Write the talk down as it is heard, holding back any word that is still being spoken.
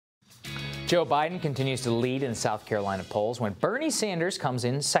Joe Biden continues to lead in South Carolina polls when Bernie Sanders comes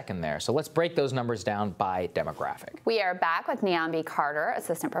in second there. So let's break those numbers down by demographic. We are back with Niambi Carter,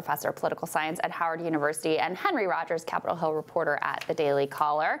 assistant professor of political science at Howard University, and Henry Rogers, Capitol Hill reporter at The Daily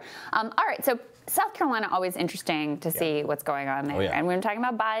Caller. All right, so South Carolina, always interesting to see what's going on there. And we've been talking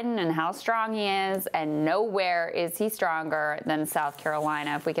about Biden and how strong he is, and nowhere is he stronger than South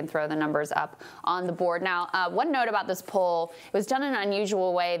Carolina, if we can throw the numbers up on the board. Now, one note about this poll, it was done in an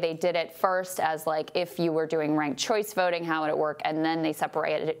unusual way. They did it first as like if you were doing ranked choice voting, how would it work? And then they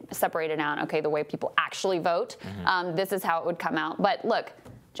separated out, okay, the way people actually vote. This is how it would come out. But look,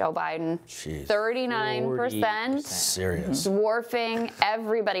 Joe Biden, 39%, serious, dwarfing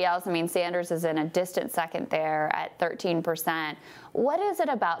everybody else. I mean, Sanders is in a distant second there at 13%. What is it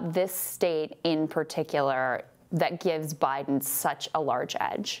about this state in particular that gives Biden such a large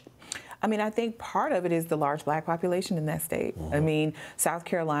edge? I mean, I think part of it is the large black population in that state. I mean, South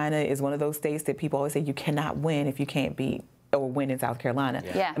Carolina is one of those states that people always say you cannot win if you can't beat or win in South Carolina.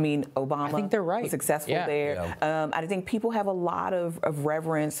 I mean, Obama I think they're right. was successful there. I think people have a lot of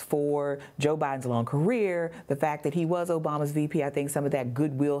reverence for Joe Biden's long career, the fact that he was Obama's VP. I think some of that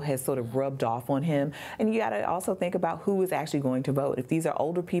goodwill has sort of rubbed off on him. And you got to also think about who is actually going to vote. If these are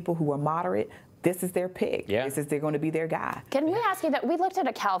older people who are moderate, this is their pick. They're going to be their guy. Can we ask you that? We looked at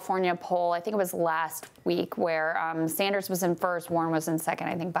a California poll, I think it was last week, where Sanders was in first, Warren was in second,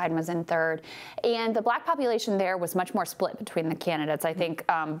 I think Biden was in third. And the black population there was much more split between the candidates. I think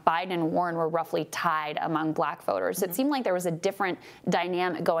Biden and Warren were roughly tied among black voters. It seemed like there was a different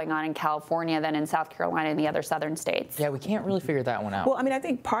dynamic going on in California than in South Carolina and the other southern states. Yeah, we can't really figure that one out. Well, I mean, I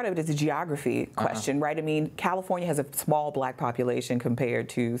think part of it is a geography question, right? I mean, California has a small black population compared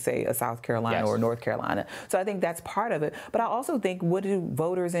to, say, a South Carolina or North Carolina. So I think that's part of it. But I also think, what do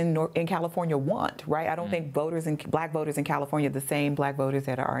voters in California want, right? I don't think black voters in California are the same black voters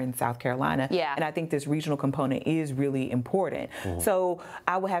that are in South Carolina. And I think this regional component is really important. So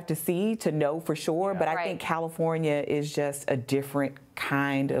I would have to see to know for sure, but I think California is just a different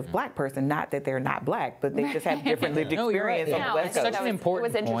kind of black person. Not that they're not black, but they just have different lived experience on the West Coast. It's such an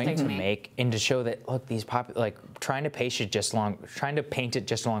important point to make, and to show that look, these trying to paint it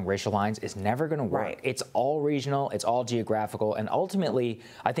just along racial lines is never going to work. It's all regional, it's all geographical, and ultimately,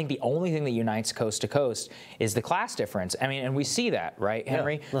 I think the only thing that unites coast to coast is the class difference. I mean, and we see that, right,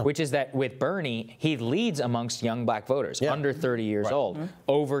 Henry? Which is that with Bernie, he leads amongst young black voters under 30 years old.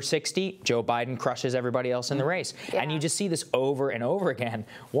 Over 60, Joe Biden crushes everybody else in the race, and you just see this over and over again.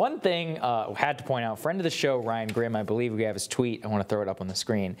 One thing had to point out, friend of the show, Ryan Grimm, I believe we have his tweet, I want to throw it up on the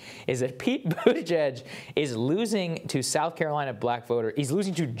screen, is that Pete Buttigieg is losing to South Carolina black voter. He's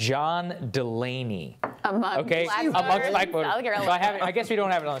losing to John Delaney. Amongst black voters. So I guess we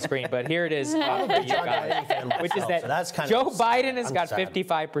don't have it on the screen, but here it is. Which is that Joe Biden has got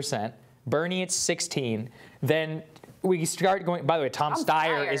 55%, Bernie at 16, then we start going, by the way, Tom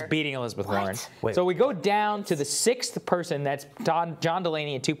Steyer is beating Elizabeth Warren. So we go down to the sixth person, that's John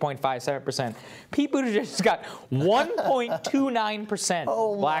Delaney at 2.57%. Pete Buttigieg has got 1.29%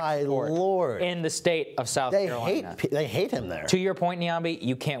 black support in the state of South Carolina. They hate him there. To your point, Niambi,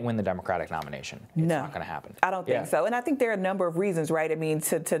 you can't win the Democratic nomination. It's not going to happen. I don't think so. And I think there are a number of reasons, right? I mean,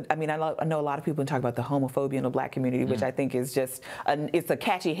 I know a lot of people talk about the homophobia in the black community, which I think is just, it's a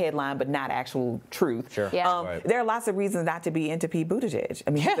catchy headline, but not actual truth. There are lots of reasons not to be into Pete Buttigieg. I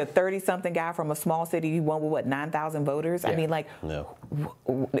mean, he's a 30-something guy from a small city. He won with, what, 9,000 voters? I mean, like, so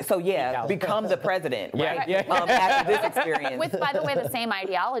become the president, right? After this experience. With, by the way, the same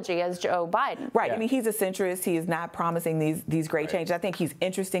ideology as Joe Biden. I mean, he's a centrist. He is not promising these great changes. I think he's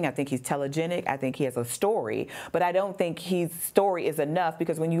interesting. I think he's telegenic. I think he has a story. But I don't think his story is enough,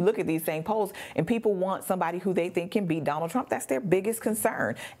 because when you look at these same polls and people want somebody who they think can beat Donald Trump, that's their biggest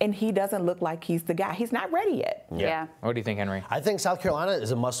concern. And he doesn't look like he's the guy. He's not ready yet. What do you think, Henry? I think South Carolina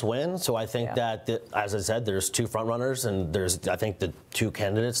is a must-win. So I think that, as I said, there's two frontrunners, and there's, I think, the two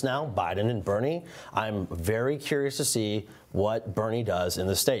candidates now, Biden and Bernie. I'm very curious to see what Bernie does in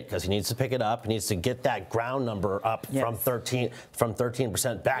the state, because he needs to pick it up. He needs to get that ground number up from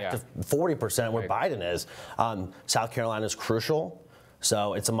 13% back to 40%, where Biden is. South Carolina is crucial.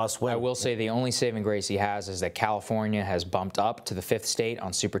 So it's a must-win. I will say the only saving grace he has is that California has bumped up to the 5th state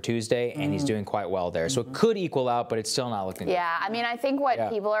on Super Tuesday, and he's doing quite well there. So it could equal out, but it's still not looking good. I mean, I think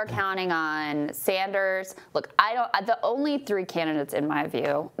what people are counting on, Sanders, look, the only three candidates in my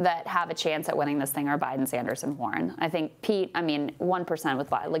view that have a chance at winning this thing are Biden, Sanders, and Warren. I think Pete, I mean, 1%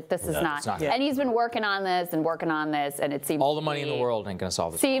 with Biden. Like, this is not. And he's been working on this, and it seems all the money in the world ain't going to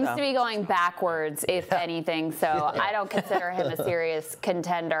solve it. Seems to be going backwards, if anything. So I don't consider him a serious close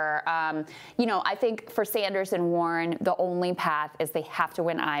contender. You know, I think for Sanders and Warren, the only path is they have to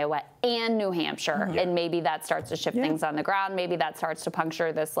win Iowa and New Hampshire, and maybe that starts to shift things on the ground. Maybe that starts to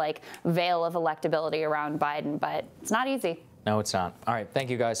puncture this like veil of electability around Biden, but it's not easy. No, it's not. All right, thank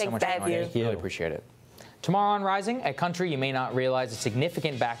you guys so much for joining. Really appreciate it. Tomorrow on Rising, a country you may not realize a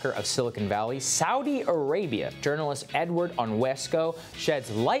significant backer of Silicon Valley, Saudi Arabia. Journalist Edward Onwesco sheds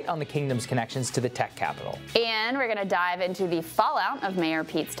light on the kingdom's connections to the tech capital. And we're going to dive into the fallout of Mayor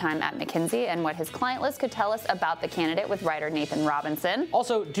Pete's time at McKinsey and what his client list could tell us about the candidate with writer Nathan Robinson.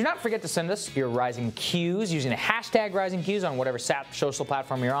 Also, do not forget to send us your Rising Cues using the hashtag Rising Cues on whatever social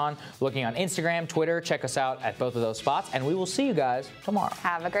platform you're on. Looking on Instagram, Twitter, check us out at both of those spots, and we will see you guys tomorrow.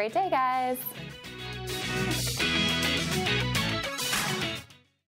 Have a great day, guys.